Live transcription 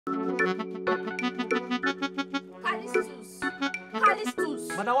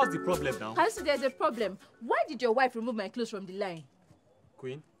Madam, what's the problem now? Kalistus, there's a problem. Why did your wife remove my clothes from the line?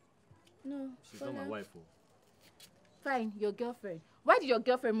 Queen? No. She's not my wife. Oh. Fine, your girlfriend. Why did your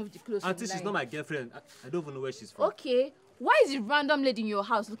girlfriend remove the clothes from the line? Auntie, she's not my girlfriend. I don't even know where she's from. Okay. Why is the random lady in your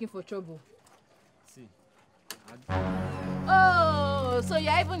house looking for trouble? See. Oh, so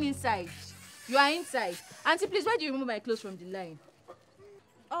you're even inside. You are inside. Auntie, please, why do you remove my clothes from the line?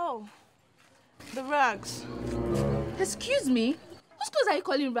 Oh, the rags. Excuse me? Whose clothes are you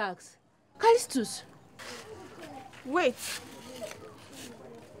calling rags? Kalistus. Wait.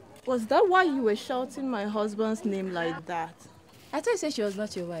 Was that why you were shouting my husband's name like that? I thought you said she was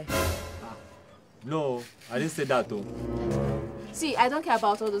not your wife. No, I didn't say that though. See, I don't care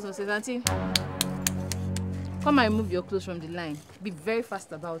about all those nonsense, Auntie. Come and remove your clothes from the line. Be very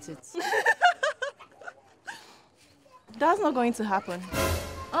fast about it. That's not going to happen.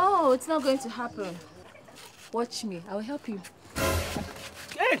 Oh, it's not going to happen. Watch me. I will help you.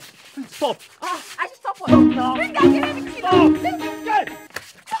 Hey! Stop! Ah, I should stop for you. No! Bring that, let me clean it. Hey!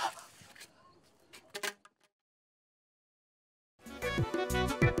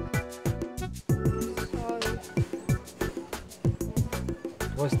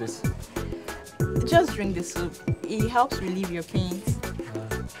 What's this? Just drink the soup. It helps relieve your pains.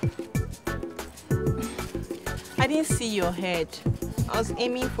 I didn't see your head. I was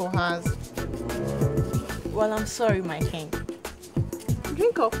aiming for hers. Well, I'm sorry, my king.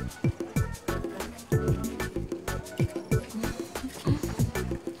 Drink up.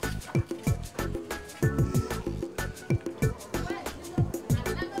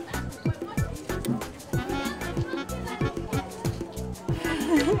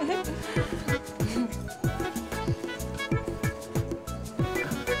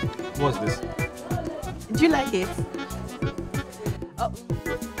 What's this? Do you like it? Oh,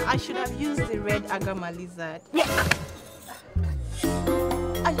 I should have used the red agama lizard.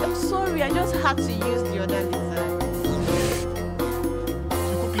 I'm sorry, I just had to use the other lizard.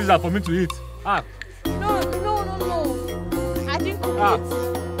 You cook lizard for me to eat. Ah. No. I didn't cook it.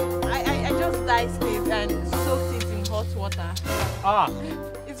 I just diced it and soaked it in hot water. Ah.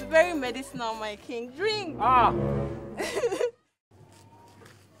 It's very medicinal, my king. Drink. Ah.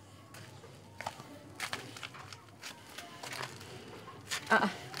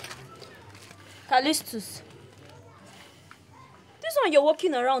 Kalistus. This one you're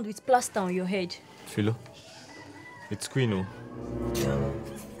walking around with plaster on your head. Philo, it's Queen. Your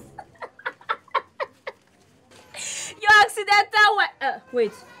accidental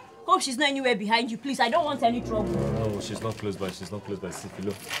wait. Hope she's not anywhere behind you, please. I don't want any trouble. No, she's not close by. She's not close by. See,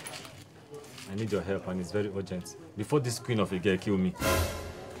 Philo, I need your help and it's very urgent. Before this queen of a girl kill me.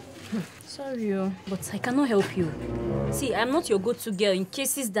 Sorry, but I cannot help you. See, I'm not your go-to girl in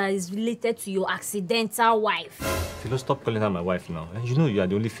cases that is related to your accidental wife. Philo, stop calling her my wife now. You know you are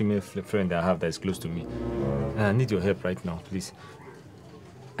the only female friend that I have that is close to me. And I need your help right now, please.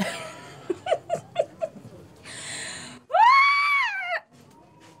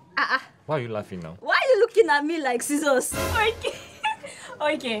 Why are you laughing now? Why are you looking at me like scissors?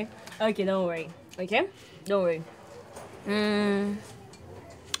 Okay. Okay, don't worry. Okay? Don't worry.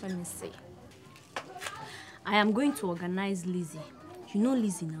 Let me see. I am going to organize Lizzie. You know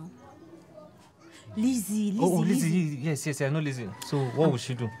Lizzie now? Lizzie. Oh, Lizzie. Yes, I know Lizzie. So what will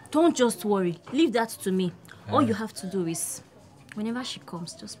she do? Don't just worry. Leave that to me. All you have to do is, whenever she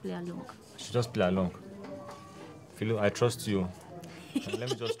comes, just play along. She just play along. Philo, I trust you. Let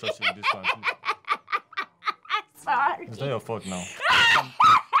me just trust you with this one, please. Sorry. It's not your fault now.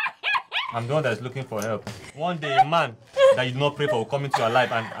 I'm the one that's looking for help. One day, a man that you do not pray for will come into your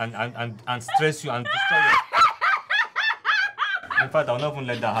life and stress you and destroy you. In fact, I'll not even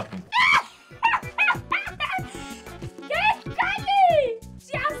let that happen. Yes, Kali!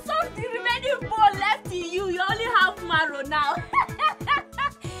 She has sucked the remaining bone left in you. You only have marrow now.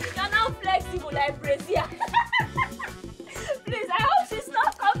 You're now flexible like Brazil. Please, I hope she's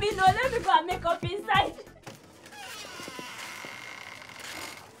not coming. No, let me go and make up inside.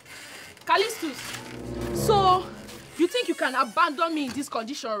 Kalistus, so you think you can abandon me in this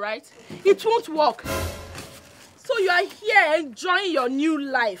condition, right? It won't work. So you are here enjoying your new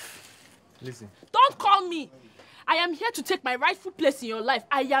life. Listen. Don't call me. I am here to take my rightful place in your life.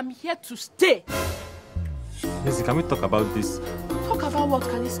 I am here to stay. Listen, can we talk about this? Talk about what,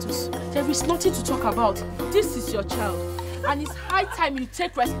 Kalistus? There is nothing to talk about. This is your child. And it's high time you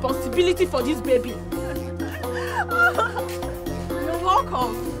take responsibility for this baby. You're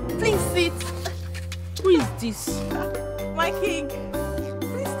welcome. Please sit. Who is this? My king.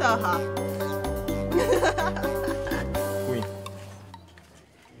 Please tell her. Queen.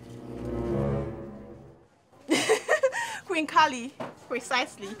 mean, Kali,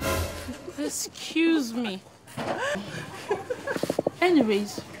 precisely. Excuse me.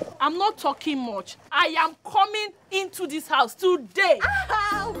 Anyways, I'm not talking much. I am coming into this house today.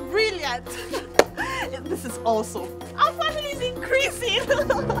 Ah, brilliant. This is awesome. Our family is increasing.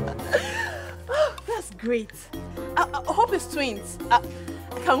 That's great. I hope it's twins. I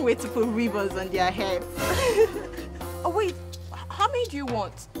can't wait to put ribbons on their heads. Oh, wait. How many do you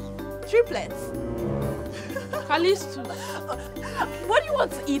want? Triplets? Kalistus. What do you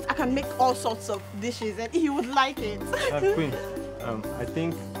want to eat? I can make all sorts of dishes and he would like it. Queen, I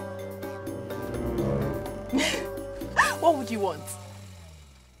think... What would you want?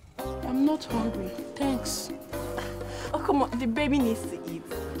 I'm not hungry. Thanks. Oh, come on. The baby needs to eat.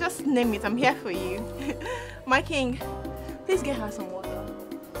 Just name it. I'm here for you. My king, please get her some water.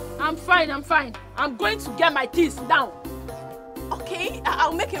 I'm fine. I'm going to get my teeth down. Okay,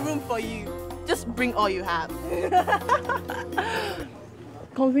 I'll make a room for you. Just bring all you have.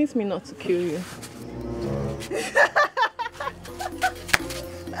 Convince me not to kill you.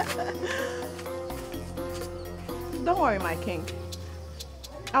 Don't worry, my king.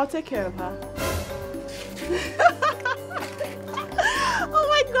 I'll take care of her. Oh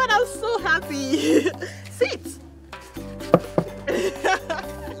my God, I'm so happy. Sit.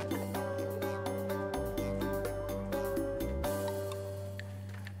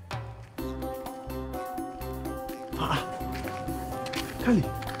 Kali,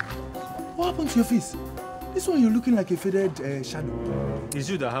 what happened to your face? This one you're looking like a faded shadow. It's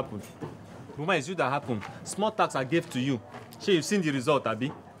you that happened. Woman, it's you that happened. Small tax I gave to you. Shay, you've seen the result,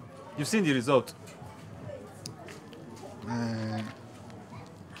 Abi. You've seen the result.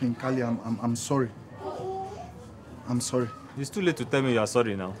 King Kali, I'm sorry. I'm sorry. It's too late to tell me you are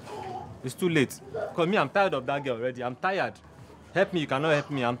sorry now. It's too late. Because me, I'm tired of that girl already. I'm tired. Help me, you cannot help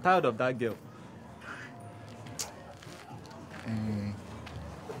me. I'm tired of that girl.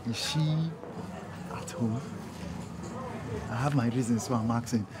 Is she at home? I have my reasons why I'm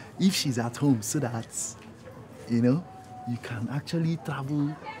asking. If she's at home, so that, you know, you can actually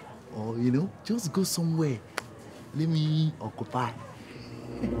travel or, you know, just go somewhere. Let me occupy.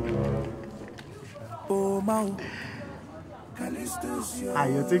 Ah,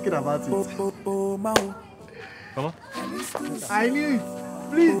 you're thinking about it. Come on. I knew it.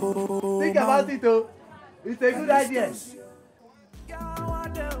 Please, think about it, though. It's a good idea.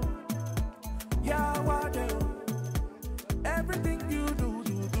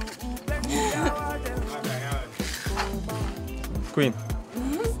 Queen,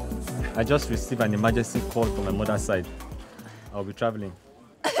 I just received an emergency call from my mother's side. I'll be traveling.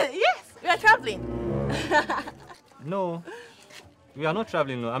 Yes, we are traveling. No, we are not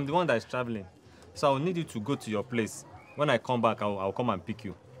traveling. No. I'm the one that is traveling. So I'll need you to go to your place. When I come back, I'll come and pick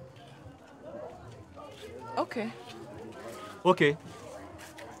you. Okay. Okay.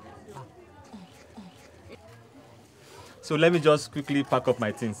 So let me just quickly pack up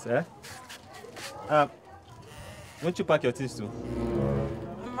my things, eh? Won't you pack your things too?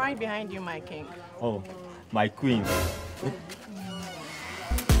 I'm right behind you, my king. Oh, my queen.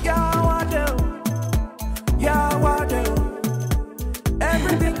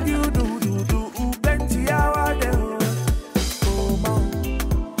 Everything you do, plenty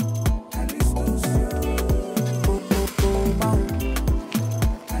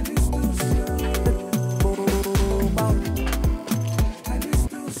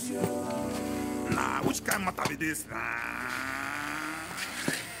which kind of matter be this?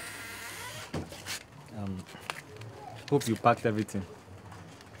 Hope you packed everything.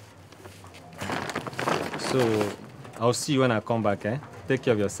 So, I'll see you when I come back, eh? Take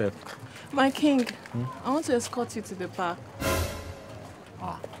care of yourself. My king, I want to escort you to the park.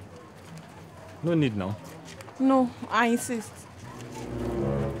 No need now. No, I insist.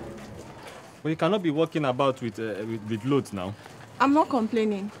 But you cannot be walking about with loads now. I'm not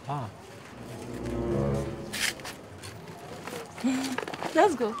complaining.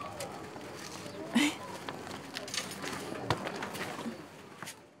 Let's go.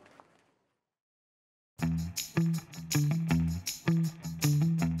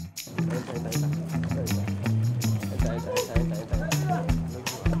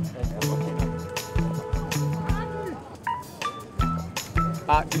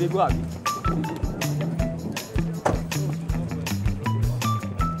 Did they go out?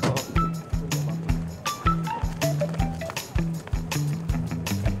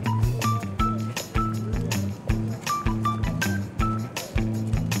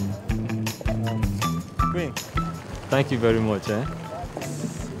 Queen, thank you very much, eh?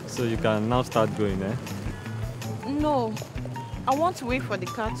 So you can now start going, eh? No, I want to wait for the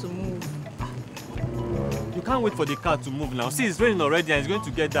car to move. You can't wait for the car to move now. See, it's raining already and it's going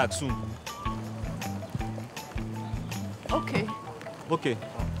to get dark soon. Okay. Okay.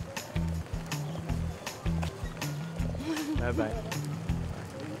 Bye-bye.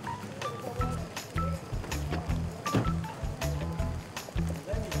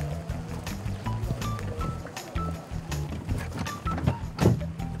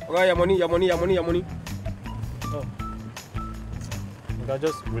 Okay, your money. Oh. Okay,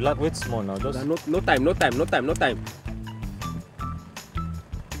 just relax. Wait small now. Just No time.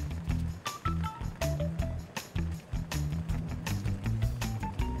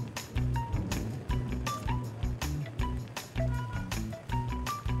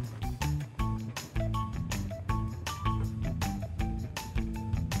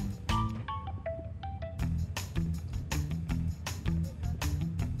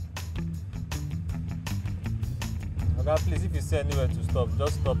 Okay, please, if you see anywhere to stop,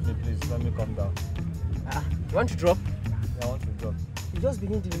 just stop me, please. Let me come down. You want to drop? Yeah, I want to drop. You just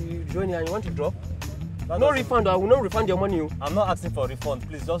begin to join here and you want to drop? That No doesn't- refund, I will not refund your money. I'm not asking for a refund.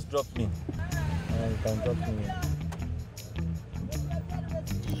 Please, just drop me. You can drop me.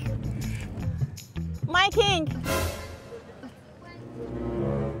 My king.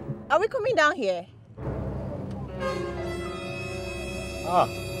 Are we coming down here? Ah.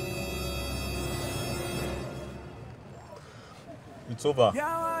 It's over.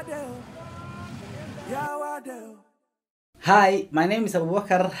 Hi, my name is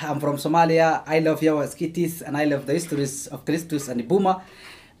Abubakar. I'm from Somalia. I love YAWASKITS and I love the histories of Kalistus and Ibuma.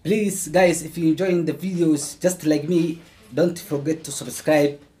 Please, guys, if you're enjoying the videos just like me, don't forget to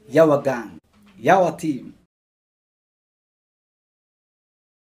subscribe. YAWA Gang, YAWA Team.